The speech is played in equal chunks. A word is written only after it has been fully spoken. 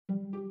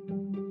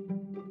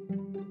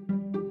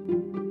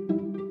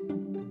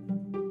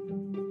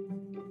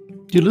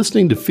You're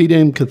listening to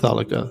Fidem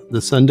Catholica,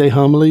 the Sunday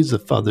homilies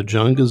of Father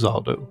John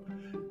Gazaldo,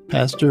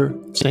 pastor,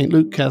 St.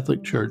 Luke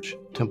Catholic Church,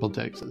 Temple,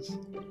 Texas.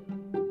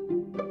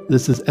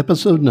 This is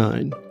episode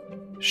 9,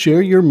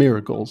 Share Your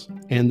Miracles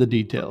and the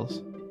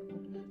Details.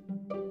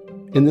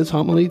 In this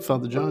homily,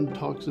 Father John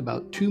talks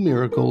about two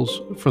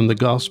miracles from the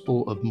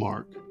Gospel of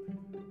Mark.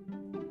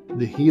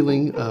 The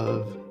healing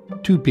of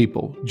two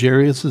people,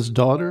 Jairus'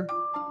 daughter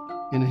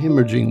and a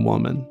hemorrhaging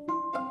woman.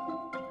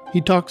 He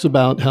talks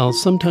about how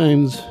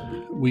sometimes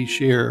we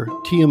share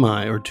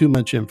TMI or too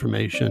much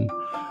information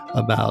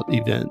about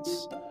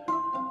events.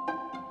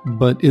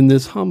 But in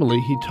this homily,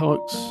 he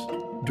talks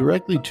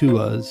directly to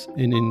us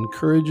and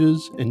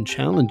encourages and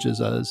challenges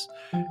us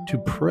to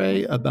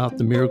pray about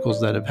the miracles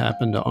that have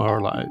happened to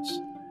our lives.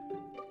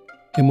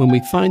 And when we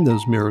find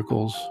those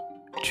miracles,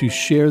 to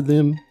share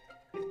them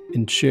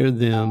and share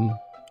them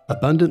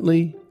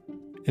abundantly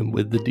and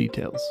with the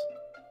details.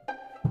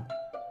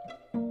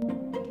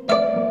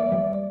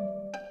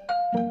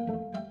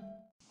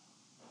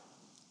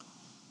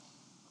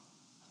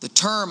 The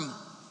term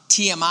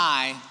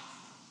TMI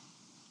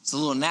is a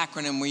little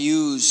acronym we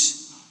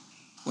use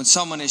when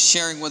someone is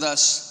sharing with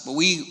us what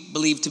we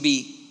believe to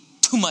be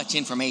too much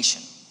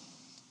information.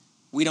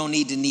 We don't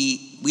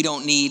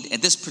need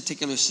at this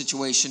particular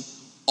situation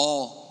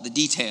all the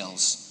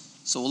details.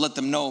 So we'll let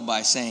them know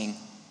by saying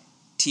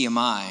TMI.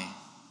 I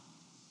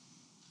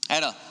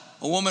had a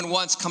woman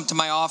once come to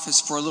my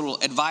office for a little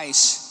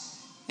advice,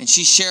 and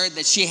she shared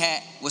that she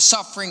was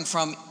suffering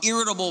from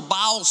irritable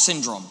bowel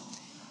syndrome.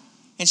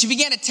 And she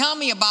began to tell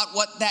me about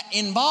what that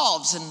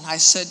involves. And I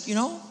said,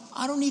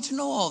 I don't need to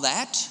know all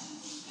that.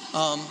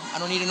 I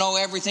don't need to know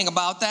everything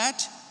about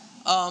that.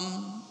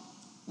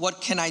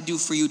 What can I do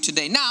for you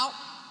today? Now,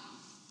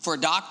 for a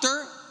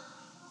doctor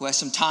who has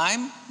some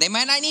time, they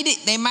might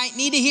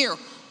need to hear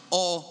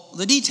all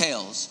the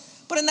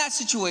details. But in that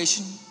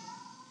situation,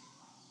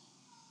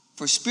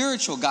 for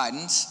spiritual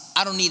guidance,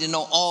 I don't need to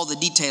know all the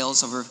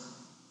details of her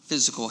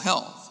physical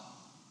health.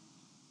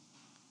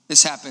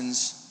 This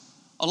happens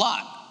a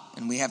lot.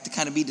 And we have to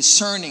kind of be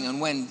discerning on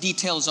when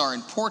details are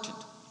important.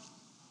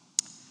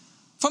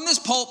 From this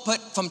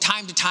pulpit, from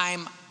time to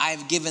time,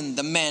 I've given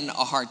the men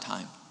a hard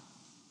time.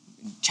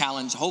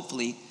 Challenged,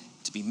 hopefully,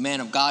 to be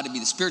men of God, to be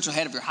the spiritual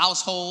head of your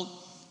household.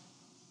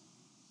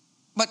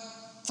 But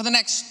for the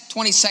next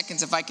 20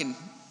 seconds, if I can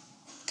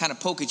kind of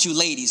poke at you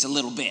ladies a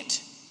little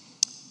bit.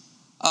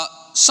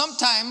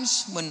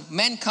 Sometimes when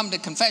men come to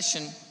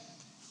confession,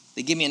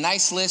 they give me a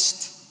nice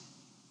list,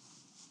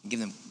 give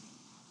them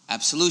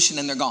absolution,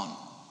 and they're gone.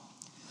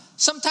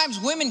 Sometimes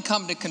women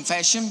come to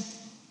confession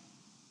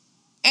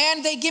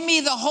and they give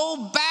me the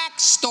whole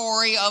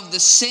backstory of the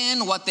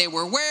sin, what they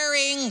were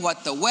wearing,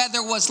 what the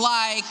weather was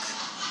like,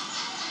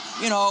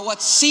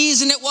 what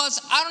season it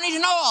was. I don't need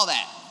to know all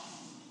that.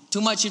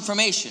 Too much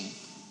information.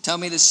 Tell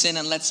me the sin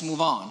and let's move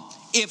on.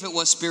 If it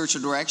was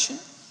spiritual direction,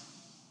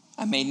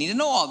 I may need to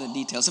know all the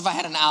details. If I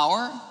had an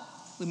hour,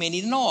 we may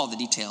need to know all the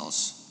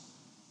details.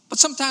 But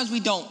sometimes we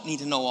don't need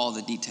to know all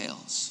the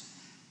details.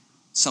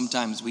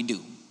 Sometimes we do.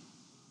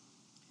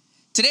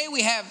 Today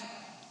we have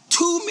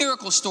two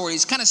miracle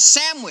stories kind of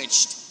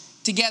sandwiched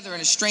together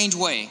in a strange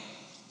way.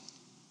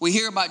 We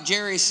hear about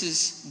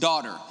Jairus'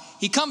 daughter.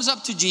 He comes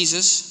up to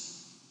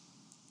Jesus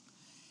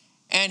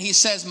and he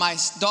says, my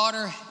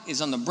daughter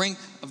is on the brink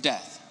of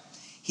death.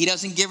 He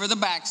doesn't give him the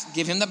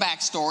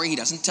backstory. He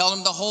doesn't tell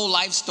him the whole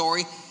life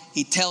story.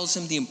 He tells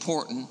him the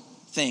important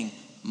thing.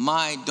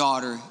 My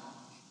daughter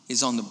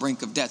is on the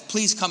brink of death.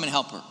 Please come and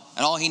help her.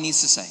 That's all he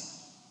needs to say.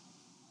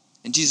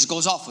 And Jesus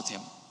goes off with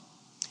him.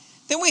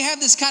 Then we have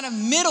this kind of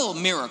middle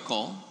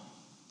miracle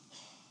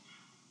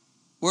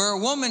where a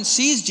woman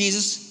sees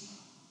Jesus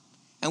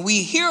and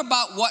we hear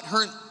about what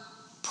her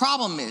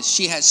problem is.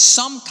 She has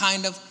some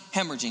kind of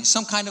hemorrhaging,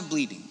 some kind of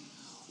bleeding.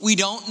 We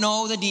don't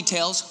know the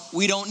details.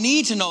 We don't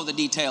need to know the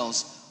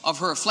details of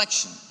her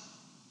affliction.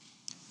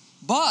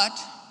 But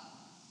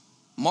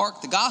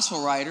Mark, the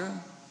gospel writer,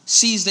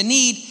 sees the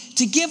need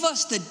to give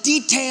us the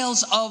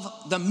details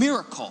of the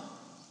miracle.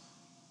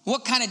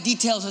 What kind of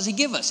details does he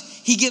give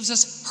us? He gives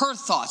us her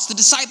thoughts, the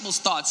disciples'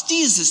 thoughts,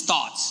 Jesus'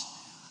 thoughts.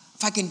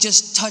 If I can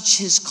just touch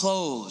his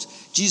clothes.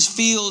 Jesus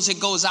feels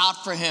it goes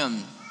out for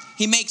him.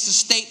 He makes a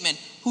statement,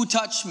 who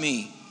touched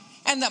me?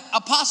 And the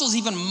apostles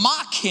even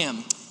mock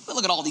him.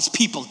 Look at all these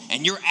people,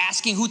 and you're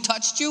asking who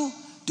touched you?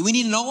 Do we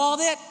need to know all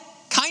that?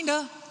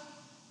 Kinda.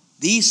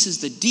 This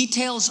is the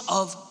details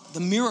of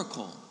the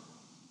miracle.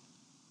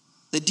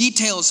 The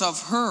details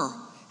of her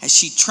as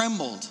she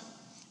trembled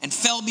and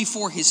fell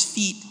before his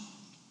feet.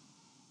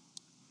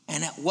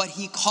 And at what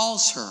he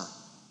calls her,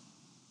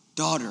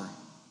 daughter,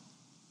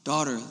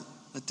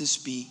 let this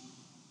be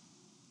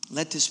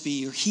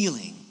your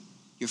healing.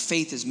 Your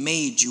faith has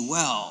made you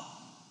well.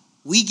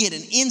 We get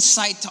an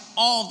insight to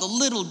all the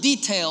little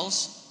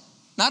details,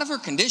 not of her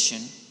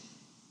condition,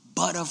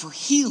 but of her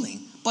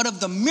healing, but of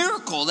the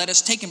miracle that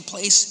has taken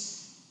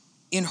place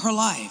in her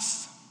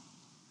life.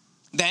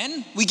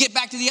 Then we get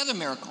back to the other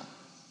miracle.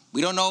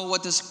 We don't know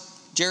what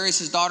this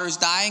Jairus' daughter is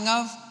dying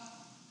of.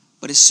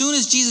 But as soon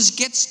as Jesus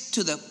gets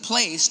to the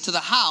place, to the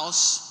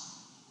house,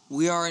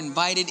 we are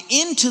invited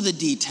into the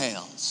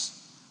details.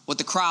 What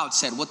the crowd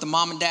said, what the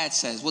mom and dad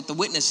says, what the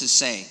witnesses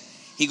say.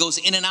 He goes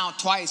in and out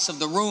twice of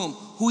the room,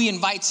 who he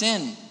invites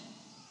in.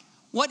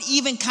 What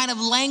even kind of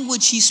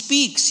language he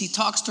speaks. He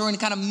talks to her in a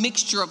kind of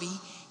mixture of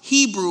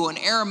Hebrew and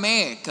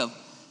Aramaic, of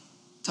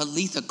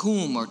Talitha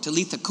kum or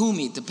Talitha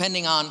kumi,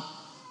 depending on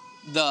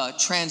the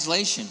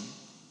translation.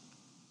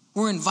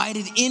 We're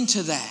invited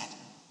into that.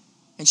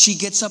 And she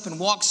gets up and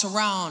walks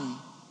around.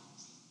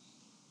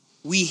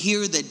 We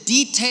hear the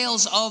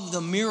details of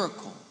the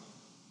miracle.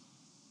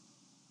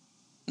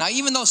 Now,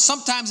 even though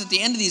sometimes at the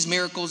end of these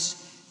miracles,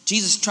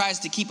 Jesus tries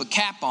to keep a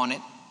cap on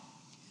it,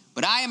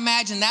 but I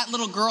imagine that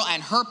little girl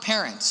and her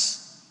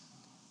parents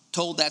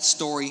told that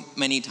story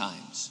many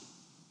times.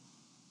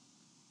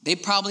 They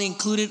probably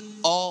included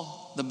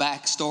all the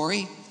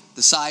backstory,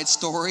 the side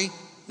story,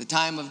 the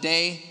time of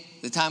day,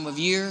 the time of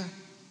year,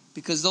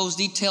 because those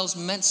details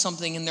meant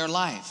something in their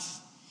life.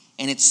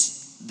 And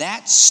it's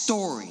that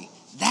story,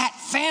 that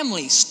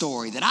family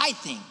story, that I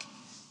think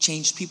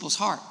changed people's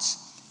hearts.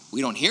 We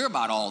don't hear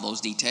about all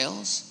those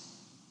details,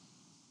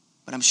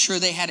 but I'm sure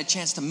they had a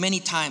chance to many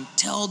times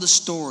tell the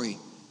story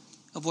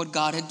of what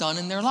God had done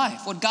in their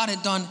life, what God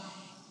had done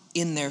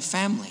in their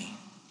family.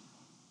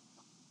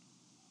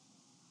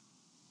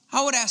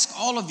 I would ask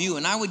all of you,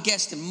 and I would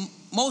guess that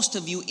most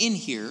of you in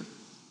here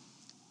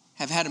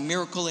have had a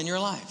miracle in your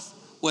life,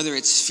 whether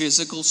it's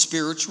physical,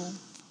 spiritual,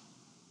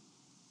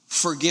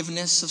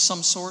 forgiveness of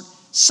some sort,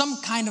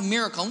 some kind of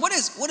miracle. And what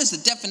is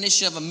the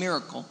definition of a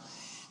miracle?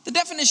 The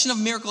definition of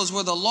miracle is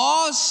where the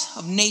laws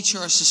of nature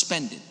are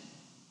suspended.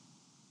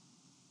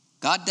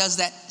 God does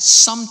that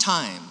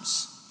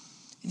sometimes,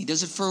 and he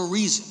does it for a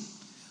reason.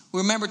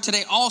 We remember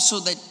today also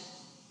that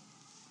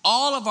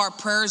all of our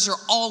prayers are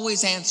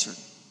always answered.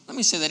 Let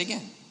me say that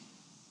again.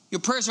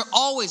 Your prayers are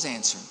always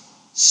answered.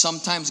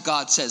 Sometimes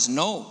God says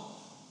no.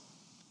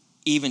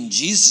 Even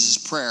Jesus'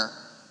 prayer,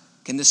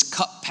 can this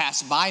cup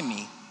pass by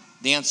me?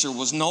 The answer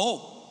was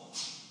no.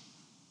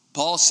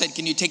 Paul said,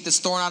 can you take this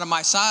thorn out of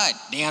my side?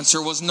 The answer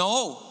was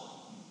no.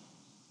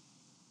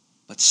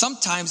 But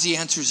sometimes the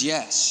answer is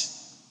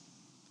yes,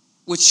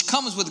 which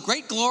comes with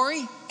great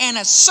glory and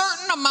a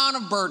certain amount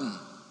of burden.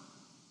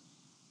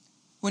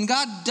 When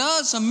God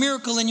does a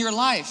miracle in your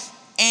life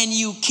and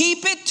you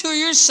keep it to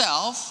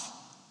yourself,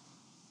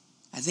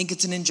 I think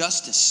it's an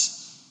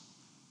injustice.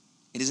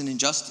 It is an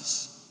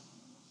injustice.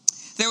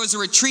 There was a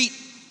retreat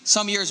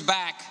some years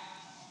back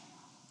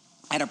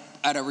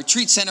at a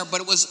retreat center,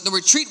 but the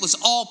retreat was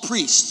all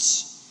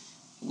priests.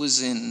 It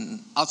was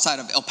outside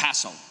of El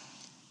Paso.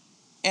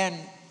 And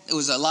it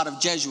was a lot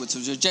of Jesuits. It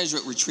was a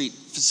Jesuit retreat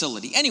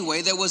facility.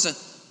 Anyway, there was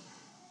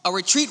a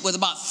retreat with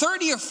about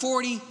 30 or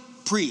 40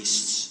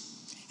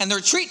 priests. And the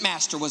retreat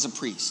master was a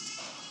priest.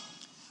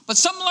 But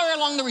somewhere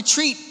along the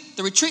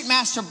retreat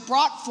master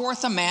brought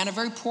forth a man, a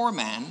very poor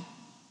man,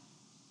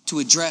 to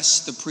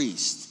address the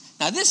priest.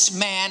 Now, this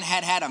man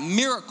had a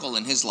miracle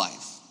in his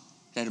life.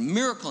 He had a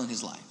miracle in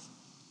his life.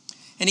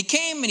 And he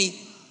came and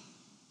he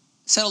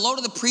said hello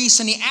to the priest,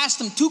 and he asked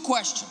him two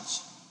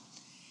questions.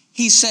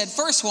 He said,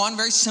 first one,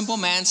 very simple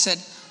man, said,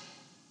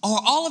 oh,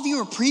 all of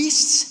you are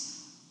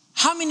priests?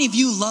 How many of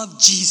you love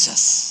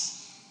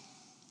Jesus?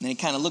 And then he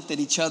kind of looked at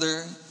each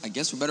other. I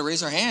guess we better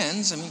raise our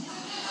hands. I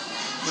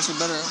guess we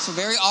better. It's a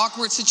very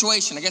awkward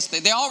situation. I guess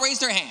they all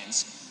raised their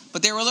hands,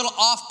 but they were a little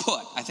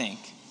off-put, I think.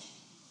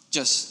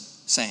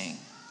 Just saying.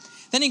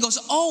 Then he goes,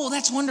 oh,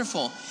 that's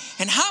wonderful.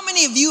 And how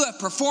many of you have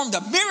performed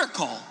a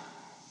miracle?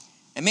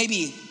 And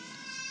maybe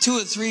 2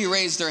 or 3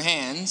 raised their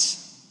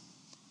hands.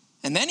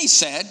 And then he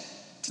said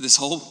to this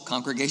whole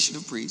congregation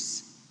of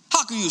priests,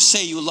 how can you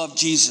say you love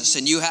Jesus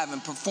and you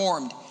haven't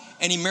performed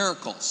any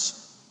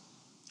miracles?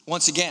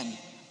 Once again,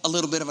 a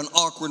little bit of an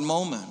awkward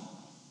moment.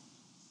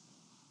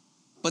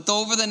 But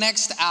over the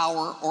next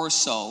hour or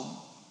so,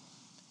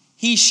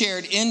 he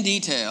shared in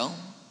detail,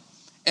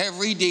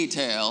 every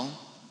detail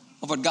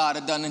of what God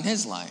had done in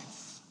his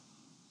life.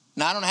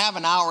 Now, I don't have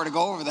an hour to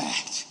go over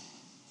that,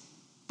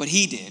 but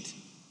he did.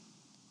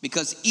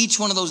 Because each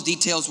one of those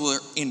details were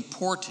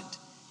important.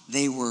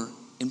 They were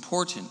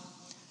important.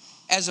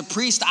 As a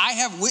priest, I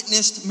have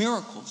witnessed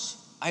miracles.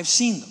 I've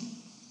seen them.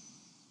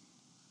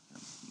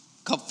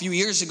 A few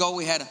years ago,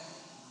 we had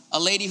a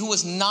lady who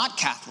was not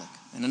Catholic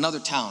in another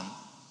town.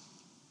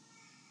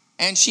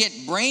 And she had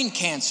brain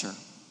cancer.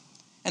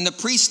 And the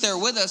priest there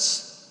with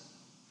us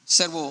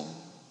said, well,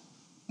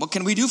 what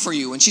can we do for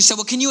you? And she said,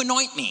 well, can you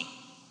anoint me?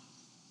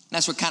 And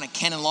that's where kind of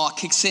canon law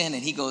kicks in.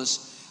 And he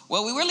goes,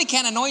 well, we really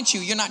can't anoint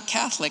you. You're not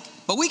Catholic,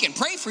 but we can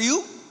pray for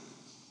you.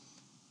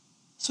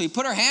 So he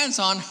put our hands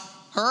on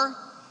her,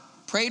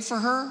 prayed for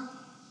her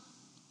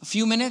a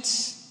few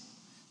minutes.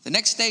 The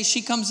next day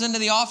she comes into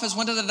the office,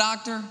 went to the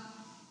doctor,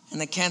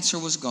 and the cancer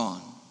was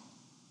gone.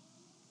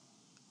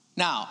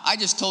 Now, I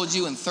just told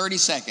you in 30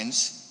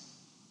 seconds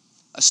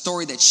a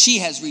story that she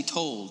has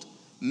retold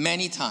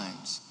many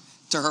times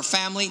to her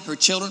family, her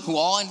children, who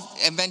all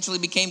eventually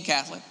became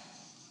Catholic,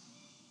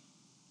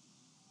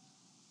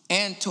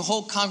 and to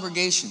whole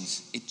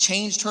congregations. It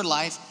changed her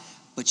life,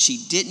 but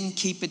she didn't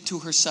keep it to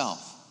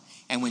herself.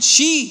 And when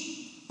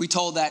she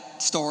retold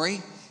that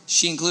story,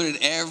 she included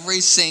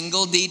every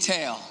single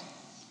detail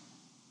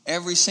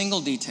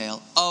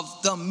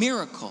of the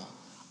miracle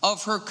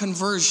of her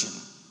conversion.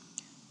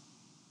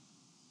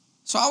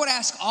 So I would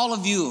ask all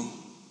of you,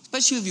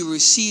 especially if you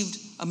received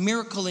a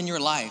miracle in your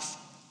life,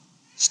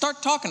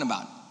 start talking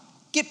about it.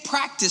 Get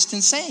practiced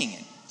in saying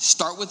it.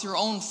 Start with your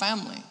own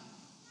family.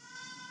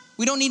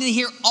 We don't need to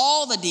hear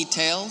all the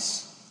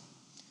details.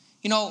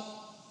 You know,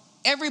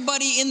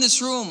 everybody in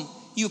this room,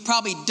 you've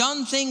probably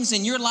done things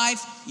in your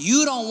life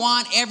you don't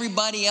want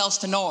everybody else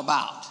to know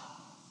about.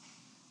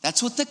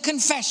 That's what the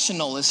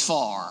confessional is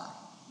for.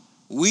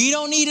 We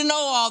don't need to know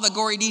all the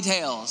gory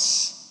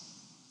details.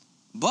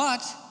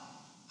 But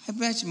I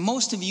bet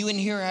most of you in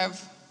here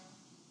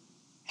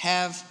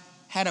have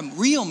had a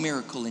real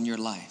miracle in your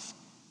life.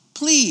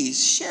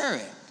 Please share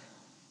it.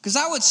 Because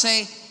I would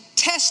say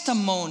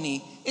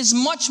testimony is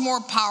much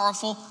more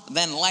powerful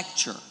than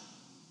lecture.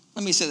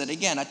 Let me say that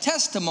again. A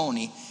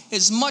testimony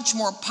is much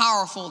more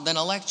powerful than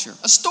a lecture.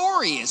 A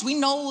story is. We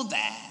know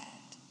that.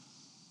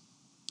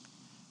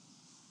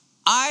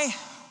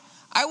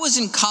 I was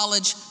in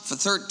college for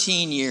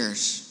 13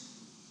 years.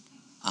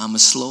 I'm a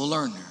slow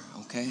learner,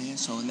 okay?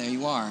 So there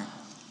you are.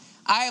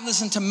 I have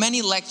listened to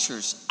many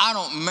lectures. I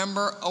don't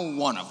remember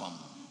one of them.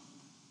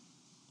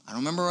 I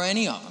don't remember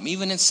any of them.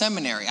 Even in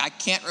seminary, I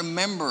can't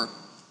remember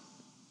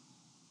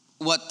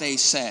what they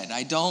said.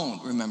 I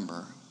don't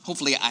remember.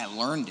 Hopefully I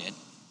learned it.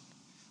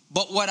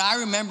 But what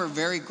I remember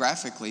very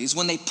graphically is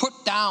when they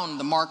put down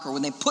the marker,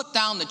 when they put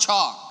down the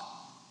chalk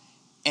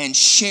and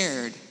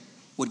shared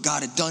what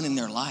God had done in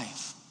their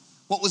life.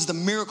 What was the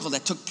miracle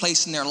that took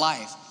place in their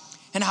life?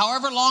 And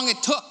however long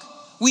it took,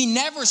 we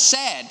never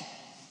said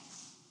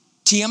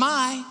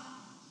TMI.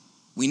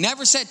 We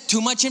never said too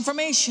much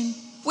information.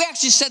 We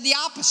actually said the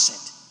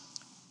opposite.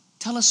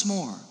 Tell us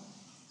more.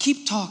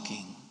 Keep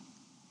talking.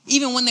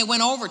 Even when they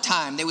went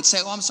overtime, they would say,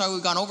 oh, I'm sorry,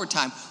 we've gone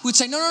overtime. We would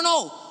say,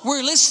 no,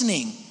 we're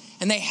listening.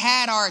 And they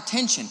had our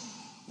attention.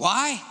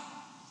 Why?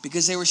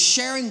 Because they were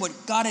sharing what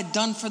God had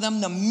done for them,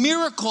 the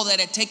miracle that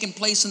had taken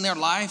place in their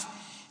life.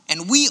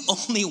 And we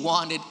only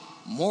wanted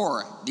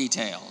more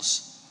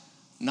details,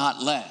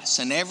 not less.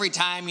 And every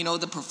time,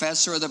 the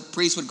professor or the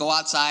priest would go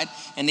outside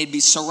and they'd be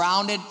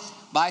surrounded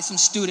by some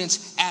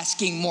students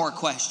asking more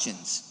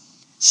questions.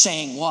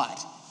 Saying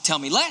what? Tell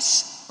me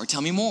less or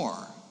tell me more.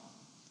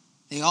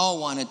 They all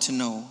wanted to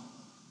know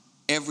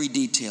every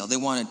detail. They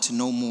wanted to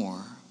know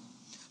more.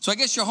 So I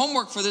guess your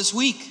homework for this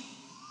week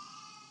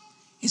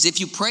is if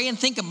you pray and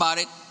think about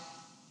it,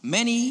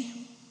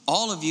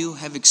 all of you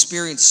have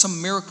experienced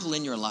some miracle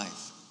in your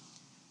life.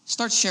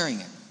 Start sharing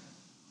it.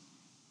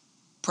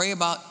 Pray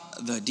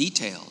about the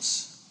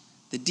details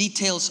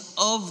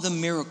of the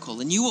miracle.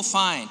 And you will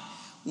find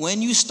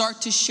when you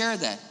start to share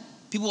that,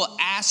 people will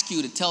ask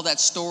you to tell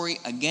that story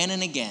again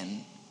and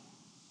again.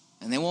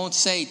 And they won't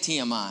say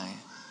TMI.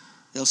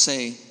 They'll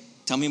say,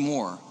 tell me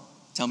more,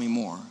 tell me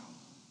more.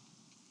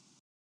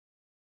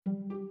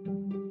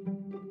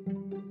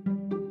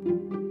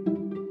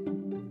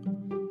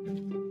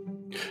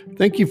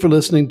 Thank you for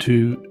listening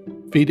to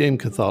Fidem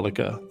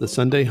Catholica, the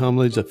Sunday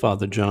homilies of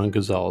Father John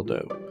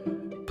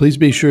Gazaldo. Please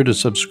be sure to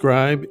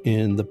subscribe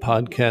in the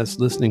podcast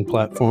listening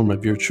platform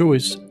of your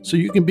choice so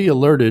you can be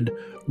alerted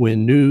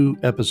when new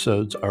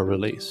episodes are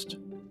released.